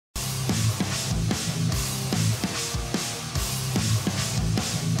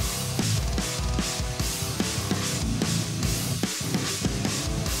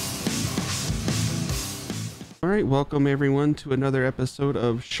right, welcome everyone to another episode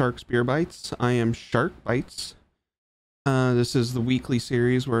of Shark's Beer Bites. I am Shark Bites. This is the weekly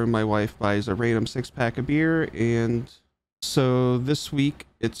series where my wife buys a random 6-pack of beer, and so this week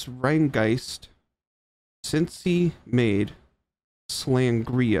it's Rhinegeist Cincinnati made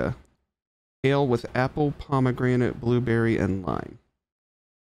Slangria ale with apple, pomegranate, blueberry, and lime.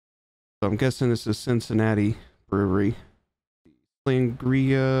 So I'm guessing this is Cincinnati brewery.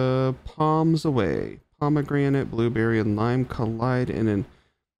 Slangria palms away. Pomegranate, blueberry, and lime collide in an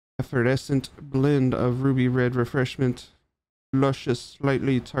effervescent blend of ruby red refreshment, luscious,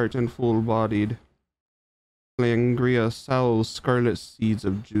 slightly tart, and full-bodied. Slangria sows scarlet seeds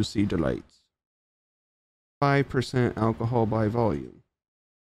of juicy delights. 5% alcohol by volume.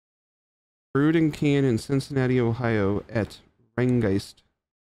 Brewed and canned in Cincinnati, Ohio at Rhinegeist.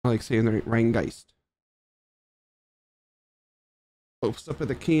 I like saying the Rhinegeist. Close up of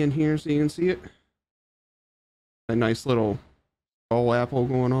the can here so you can see it. A nice little all apple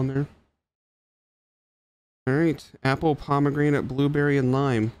going on there. All right, apple, pomegranate, blueberry, and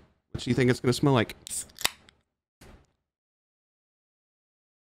lime. What do you think it's going to smell like?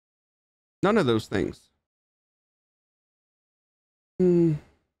 None of those things.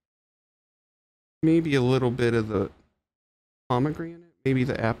 Maybe a little bit of the pomegranate, maybe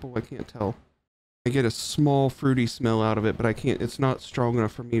the apple, I can't tell. I get a small fruity smell out of it, but I can't, it's not strong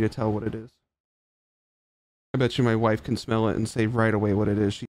enough for me to tell what it is. I bet you my wife can smell it and say right away what it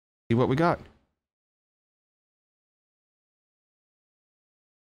is. She see what we got.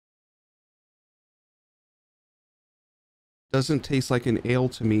 Doesn't taste like an ale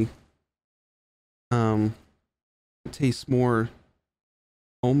to me. It tastes more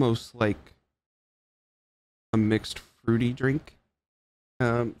almost like a mixed fruity drink.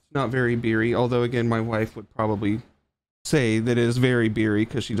 Not very beery, although again my wife would probably say that it is very beery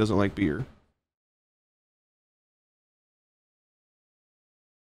because she doesn't like beer.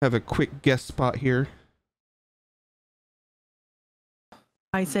 Have a quick guest spot here.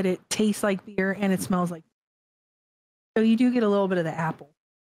 I said it tastes like beer and it smells like beer. So you do get a little bit of the apple.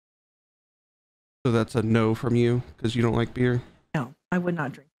 So that's a no from you because you don't like beer? No, I would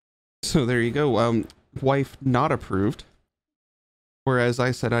not drink. So there you go. Wife not approved. Whereas I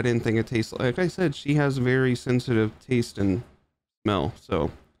said I didn't think it tastes like I said, she has very sensitive taste and smell,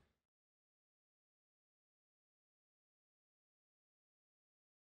 so.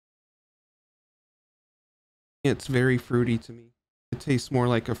 It's very fruity to me. It tastes more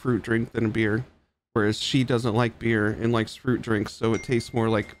like a fruit drink than a beer. Whereas she doesn't like beer and likes fruit drinks, so it tastes more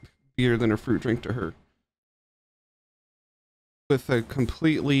like beer than a fruit drink to her. With a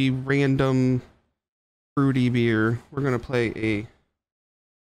completely random fruity beer, we're going to play a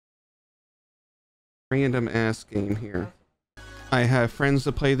random ass game here. I have friends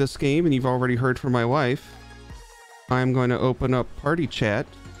that play this game, and you've already heard from my wife. I'm going to open up party chat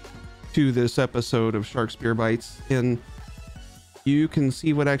to this episode of Shark's Beer Bites, and you can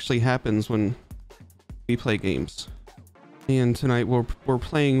see what actually happens when we play games. And tonight we're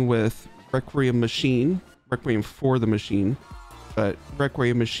playing with RequiemMachine, Requiem for the Machine, but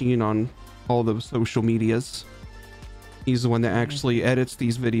RequiemMachine on all the social medias. He's the one that actually edits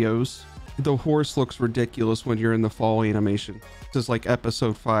these videos. The horse looks ridiculous when you're in the fall animation. This is like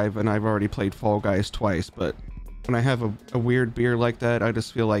episode 5, and I've already played Fall Guys twice, but when I have a weird beer like that, I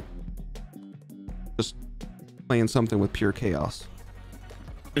just feel like just playing something with pure chaos.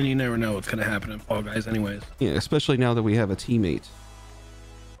 And you never know what's going to happen in Fall Guys anyways. Yeah, especially now that we have a teammate.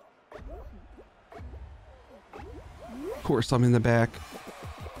 Of course, I'm in the back.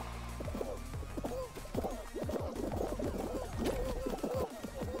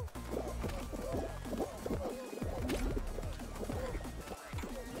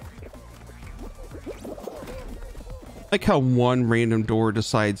 Like how one random door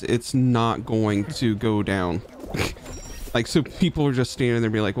decides it's not going to go down. Like, so people are just standing there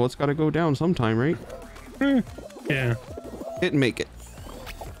and be like, well, it's got to go down sometime, right? Yeah. Didn't make it.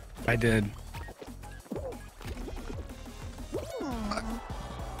 I did.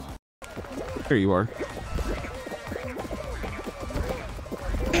 There you are.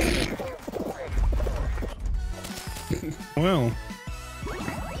 Well.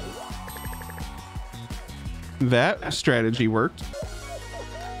 That strategy worked.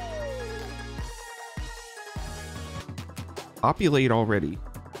 Populate already.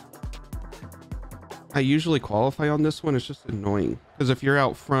 I usually qualify on this one. It's just annoying because if you're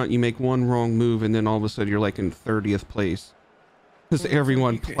out front, you make one wrong move and then all of a sudden you're like in 30th place because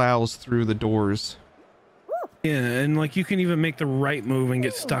everyone plows through the doors. Yeah, and like you can even make the right move and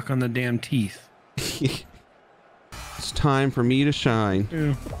get stuck on the damn teeth. It's time for me to shine.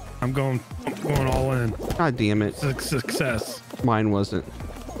 Yeah. I'm going all in. God damn it. Success. Mine wasn't.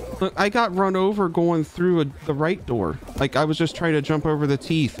 Look, I got run over going through the right door. Like, I was just trying to jump over the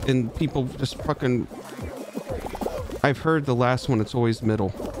teeth and people just fucking... I've heard the last one, it's always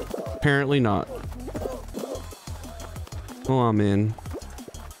middle. Apparently not. Oh, I'm in.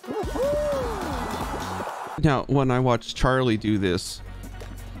 Now, when I watch Charlie do this,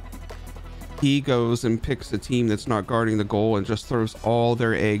 he goes and picks a team that's not guarding the goal and just throws all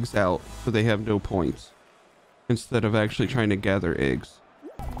their eggs out so they have no points, instead of actually trying to gather eggs.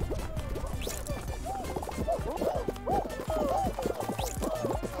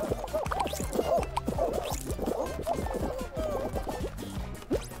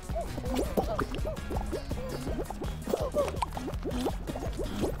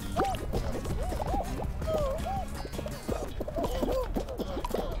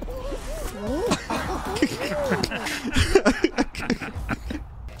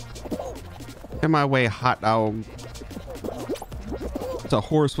 In my way, hot dog. It's a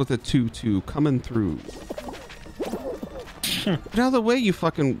horse with a tutu coming through. Get out of the way, you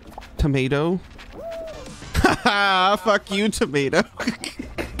fucking tomato. Haha, fuck you, tomato.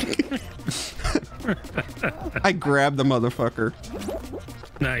 I grabbed the motherfucker.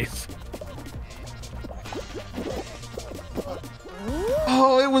 Nice.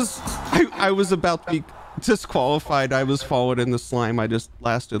 Oh, it was... I was about to be disqualified. I was falling in the slime. I just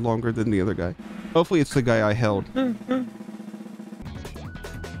lasted longer than the other guy. Hopefully it's the guy I held.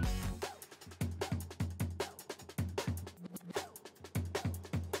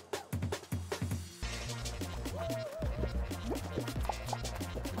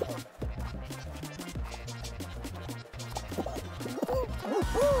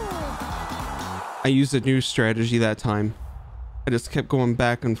 I used a new strategy that time. I just kept going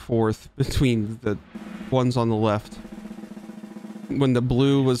back and forth between the ones on the left. When the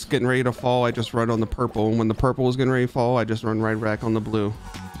blue was getting ready to fall, I just run on the purple. And when the purple was getting ready to fall, I just run right back on the blue.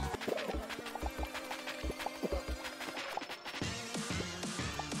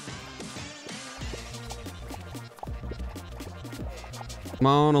 Come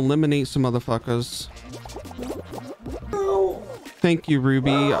on, eliminate some motherfuckers. Thank you,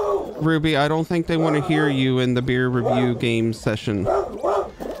 Ruby. Ruby, I don't think they want to hear you in the beer review game session.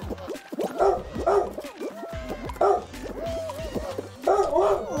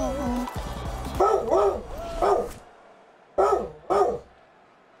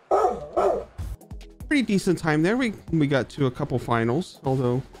 Pretty decent time there. We got to a couple finals,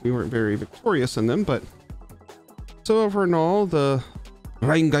 although we weren't very victorious in them, but so overall, the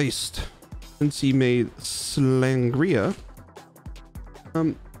Rhinegeist Cincy made Slangria.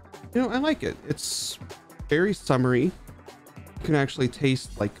 You know, I like it. It's very summery. You can actually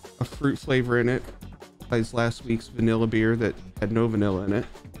taste like a fruit flavor in it, besides last week's vanilla beer that had no vanilla in it.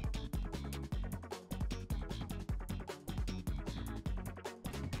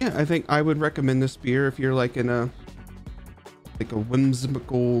 Yeah, I think I would recommend this beer if you're like in a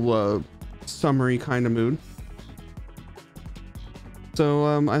whimsical, summery kind of mood.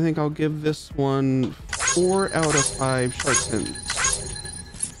 So I think I'll give this one 4 out of 5 shark fins.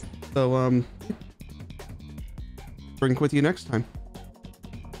 So drink with you next time.